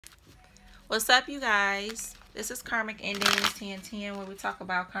What's up, you guys? This is Karmic Endings 1010, where we talk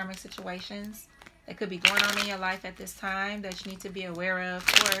about karmic situations that could be going on in your life at this time that you need to be aware of,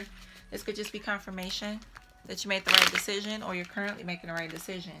 or this could just be confirmation that you made the right decision or you're currently making the right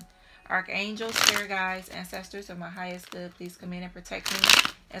decision. Archangels, spirit guides, ancestors of my highest good, please come in and protect me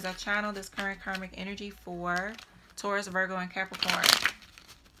as I channel this current karmic energy for Taurus, Virgo, and Capricorn.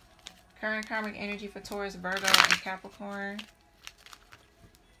 Current karmic energy for Taurus, Virgo, and Capricorn.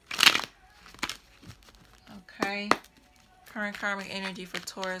 Okay. Current karmic energy for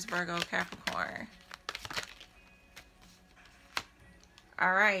Taurus, Virgo, Capricorn.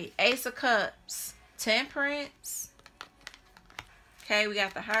 Alright. Ace of Cups. Temperance. Okay, we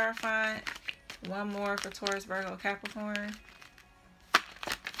got the Hierophant. One more for Taurus, Virgo, Capricorn.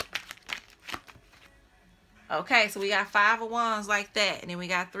 Okay, so we got 5 of Wands like that. And then we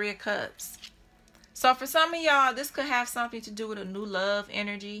got 3 of Cups. So for some of y'all, this could have something to do with a new love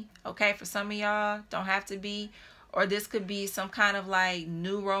energy. Okay, for some of y'all, don't have to be. Or this could be some kind of like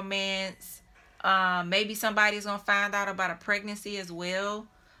new romance. Maybe somebody's going to find out about a pregnancy as well.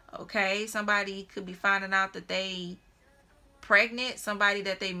 Okay, somebody could be finding out that they pregnant. Somebody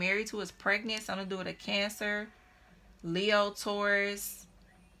that they married to is pregnant. Something to do with a Cancer, Leo, Taurus,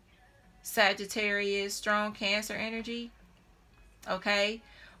 Sagittarius, strong Cancer energy. Okay.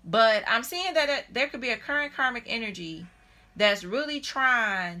 But I'm seeing that there could be a current karmic energy that's really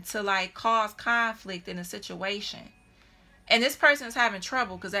trying to like cause conflict in a situation. And this person is having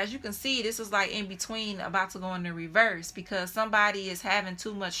trouble because, as you can see, this is like in between, about to go into reverse, because somebody is having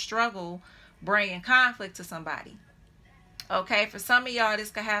too much struggle bringing conflict to somebody. Okay, for some of y'all, this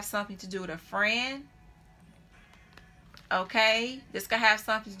could have something to do with a friend. Okay, this could have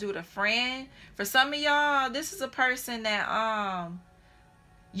something to do with a friend. For some of y'all, this is a person that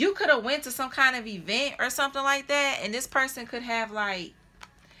you could have went to some kind of event or something like that, and this person could have like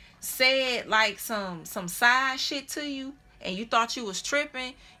said like some side shit to you, and you thought you was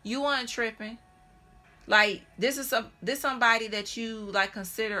tripping. You weren't tripping. Like this is somebody that you like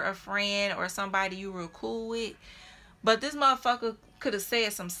consider a friend or somebody you were cool with, but this motherfucker could have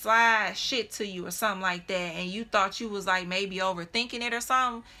said some side shit to you or something like that, and you thought you was like maybe overthinking it or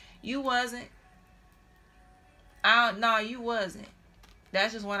something. You wasn't. No, you wasn't.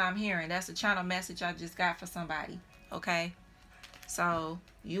 That's just what I'm hearing. That's the channel message I just got for somebody. Okay? So,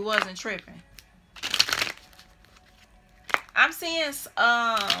 you wasn't tripping. I'm seeing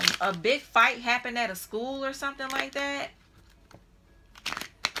a big fight happen at a school or something like that.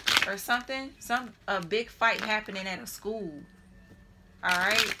 Or something. A big fight happening at a school.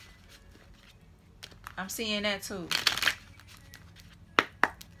 Alright? I'm seeing that too.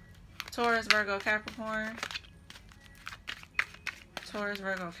 Taurus, Virgo, Capricorn. Taurus,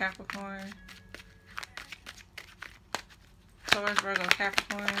 Virgo, Capricorn. Taurus, Virgo,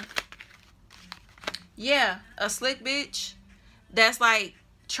 Capricorn. Yeah, a slick bitch that's like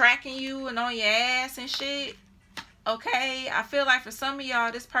tracking you and on your ass and shit. Okay, I feel like for some of y'all,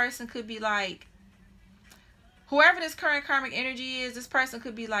 this person could be like, whoever this current karmic energy is, this person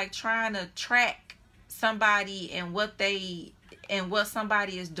could be like trying to track somebody and what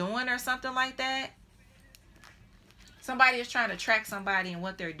somebody is doing or something like that. Somebody is trying to track somebody and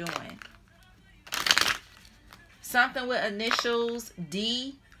what they're doing. Something with initials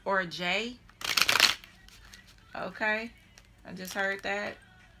D or J. Okay. I just heard that.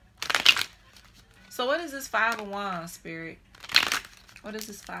 So what is this 5 of Wands, Spirit? What is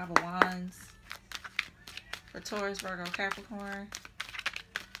this 5 of Wands for Taurus, Virgo, Capricorn?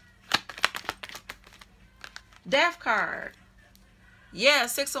 Death card. Yeah,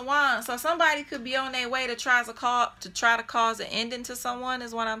 6 of Wands. So somebody could be on their way to try to cause an ending to someone,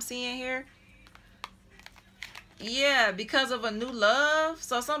 is what I'm seeing here. Yeah, because of a new love.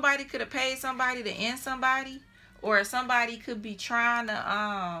 So somebody could have paid somebody to end somebody, or somebody could be trying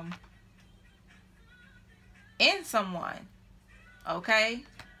to end someone. Okay?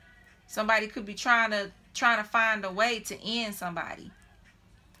 Somebody could be trying to find a way to end somebody.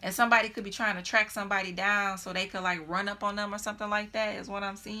 And somebody could be trying to track somebody down so they could like run up on them or something like that, is what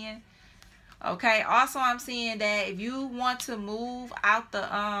I'm seeing. Okay. Also, I'm seeing that if you want to move out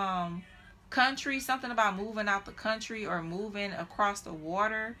the country, something about moving out the country or moving across the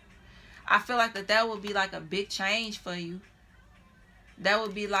water, I feel like that would be like a big change for you. That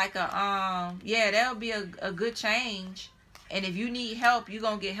would be like a yeah, that would be a good change. And if you need help, you're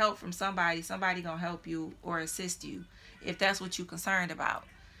gonna get help from somebody. Somebody gonna help you or assist you if that's what you're concerned about.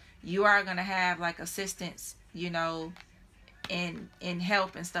 You are going to have like assistance, you know, in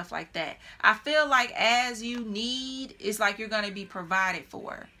help and stuff like that. I feel like as you need, it's like you're going to be provided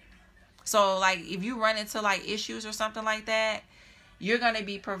for. So like if you run into like issues or something like that, you're going to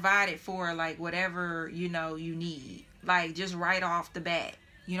be provided for, like, whatever, you know, you need. Like, just right off the bat.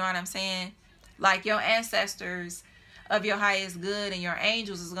 You know what I'm saying? Like, your ancestors of your highest good and your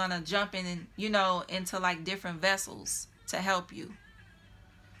angels is going to jump in, you know, into, like, different vessels to help you.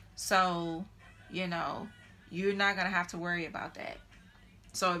 So, you know, you're not going to have to worry about that.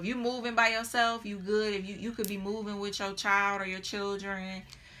 So if you moving by yourself, you good. If you could be moving with your child or your children,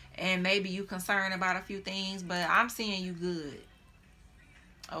 and maybe you concerned about a few things, but I'm seeing you good.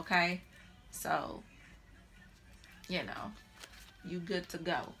 Okay? So, you know, you good to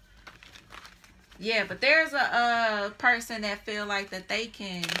go. Yeah, but there's a person that feel like that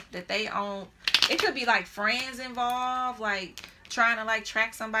they own. It could be like friends involved, like trying to like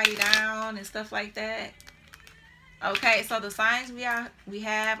track somebody down and stuff like that. Okay, so the signs we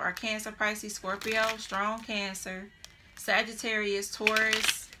have are Cancer, Pisces, Scorpio, strong Cancer, Sagittarius,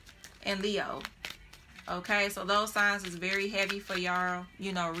 Taurus, and Leo. Okay, so those signs is very heavy for y'all,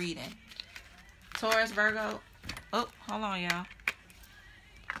 you know, reading. Taurus, Virgo. Oh, hold on, y'all.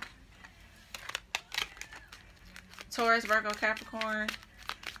 Taurus, Virgo, Capricorn.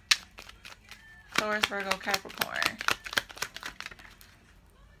 Taurus, Virgo, Capricorn.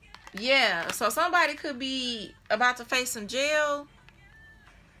 Yeah, so somebody could be about to face some jail.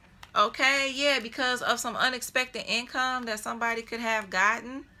 Okay, yeah, because of some unexpected income that somebody could have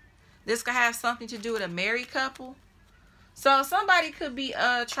gotten. This could have something to do with a married couple. So somebody could be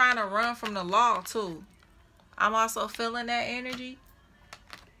trying to run from the law too. I'm also feeling that energy.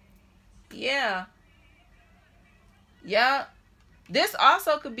 Yeah. Yep. This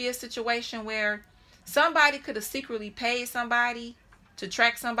also could be a situation where somebody could have secretly paid somebody to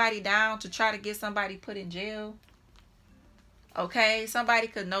track somebody down to try to get somebody put in jail. Okay, somebody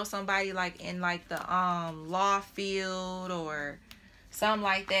could know somebody like in like the law field or something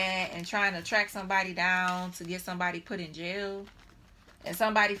like that, and trying to track somebody down to get somebody put in jail. And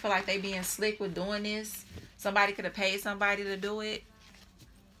somebody feel like they being slick with doing this. Somebody could have paid somebody to do it.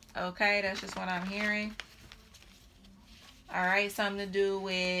 Okay, that's just what I'm hearing. All right, something to do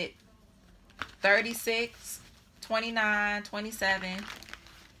with 36, 29, 27.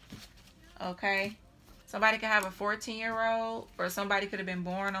 Okay. Somebody could have a 14-year-old, or somebody could have been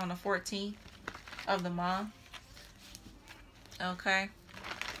born on the 14th of the month. Okay.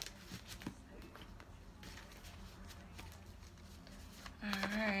 All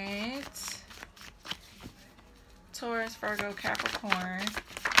right. Taurus, Virgo, Capricorn.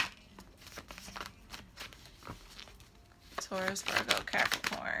 Taurus, Virgo,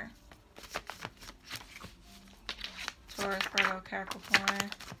 Capricorn. Taurus, Virgo,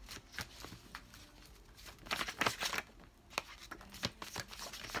 Capricorn.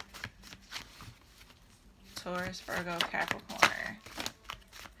 Taurus, Virgo, Capricorn.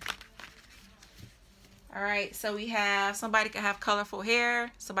 All right, so we have somebody could have colorful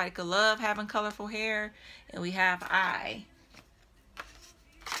hair. Somebody could love having colorful hair. And we have eye.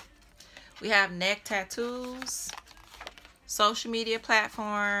 We have neck tattoos. Social media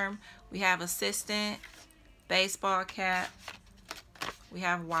platform. We have assistant. Baseball cap. We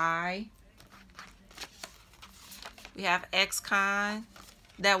have Y. We have ex-con.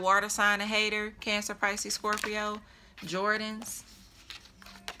 That water sign a hater. Cancer, Pisces, Scorpio. Jordans.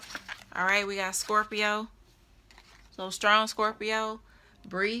 All right, we got Scorpio. So strong Scorpio.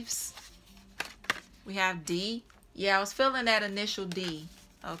 Briefs. We have D. Yeah, I was feeling that initial D.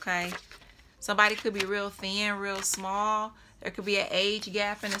 Okay. Somebody could be real thin, real small. There could be an age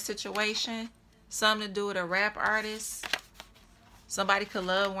gap in a situation. Something to do with a rap artist. Somebody could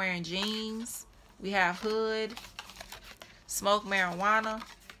love wearing jeans. We have hood. Smoke marijuana.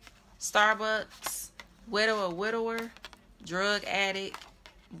 Starbucks. Widow or widower. Drug addict.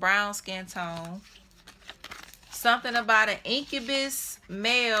 Brown skin tone. Something about an incubus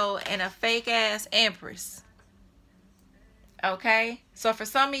male and a fake ass empress. Okay, so for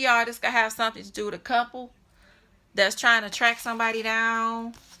some of y'all, this could have something to do with a couple that's trying to track somebody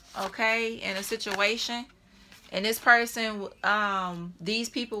down. Okay, in a situation, and this person, these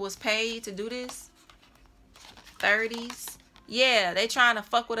people was paid to do this. 30s. Yeah, they trying to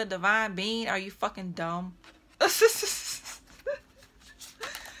fuck with a divine being. Are you fucking dumb?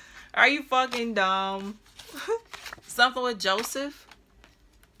 Are you fucking dumb? Something with Joseph.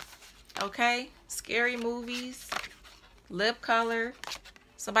 Okay. Scary movies. Lip color.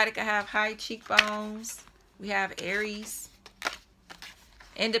 Somebody could have high cheekbones. We have Aries.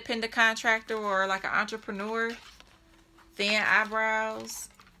 Independent contractor or like an entrepreneur. Thin eyebrows.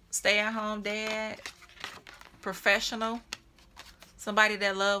 Stay-at-home dad. Professional. Somebody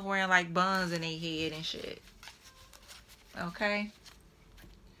that love wearing like buns in their head and shit. Okay.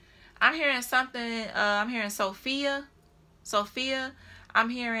 I'm hearing something. I'm hearing Sophia. Sophia, I'm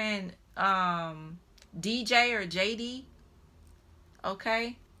hearing DJ or JD.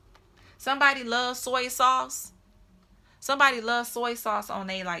 Okay. Somebody loves soy sauce. Somebody loves soy sauce on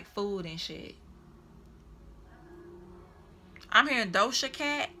they like food and shit. I'm hearing Doja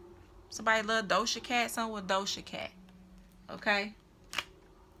Cat. Somebody love Doja Cat. Something with Doja Cat. Okay.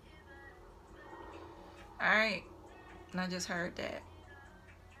 Alright. And I just heard that.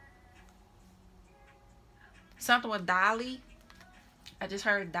 Something with Dolly. I just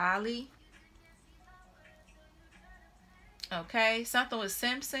heard Dolly. Okay. Something with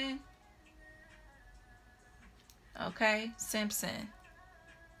Simpson. Okay. Simpson.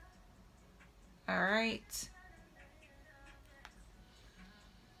 Alright.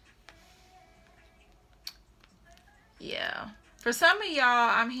 Yeah. For some of y'all,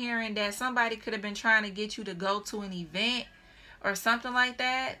 I'm hearing that somebody could have been trying to get you to go to an event or something like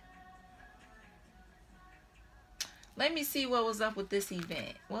that. Let me see what was up with this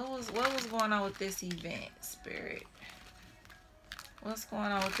event. What was going on with this event, Spirit? What's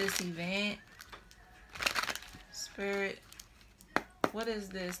going on with this event? Spirit. What is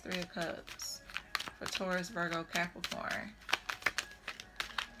this? 3 of Cups. For Taurus, Virgo, Capricorn.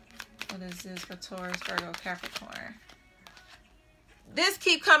 What is this for Taurus, Virgo, Capricorn? This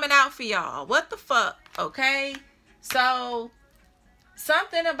keep coming out for y'all. What the fuck? Okay. So,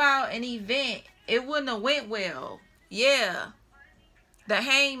 something about an event. It wouldn't have went well. Yeah. The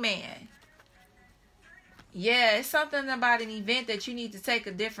Hangman. Yeah, it's something about an event that you need to take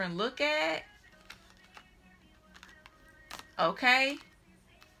a different look at. Okay.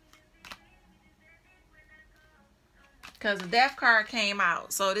 Because the Death card came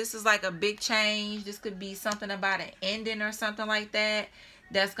out. So this is like a big change. This could be something about an ending or something like that.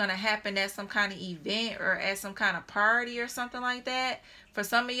 That's going to happen at some kind of event or at some kind of party or something like that. For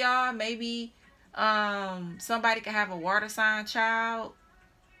some of y'all, maybe somebody could have a water sign child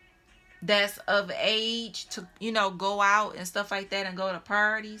that's of age to, you know, go out and stuff like that and go to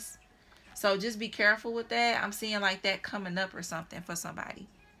parties. So just be careful with that. I'm seeing like that coming up or something for somebody.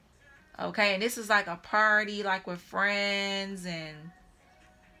 Okay, and this is like a party, like with friends, and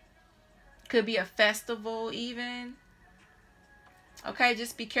could be a festival even. Okay,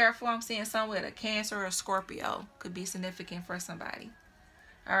 just be careful. I'm seeing something with a Cancer or a Scorpio. Could be significant for somebody.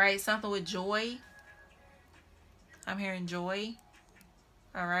 All right, something with joy. I'm hearing joy.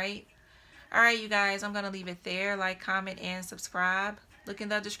 All right. All right, you guys, I'm going to leave it there. Like, comment, and subscribe. Look in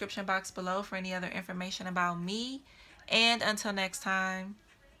the description box below for any other information about me. And until next time.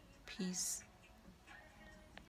 Peace.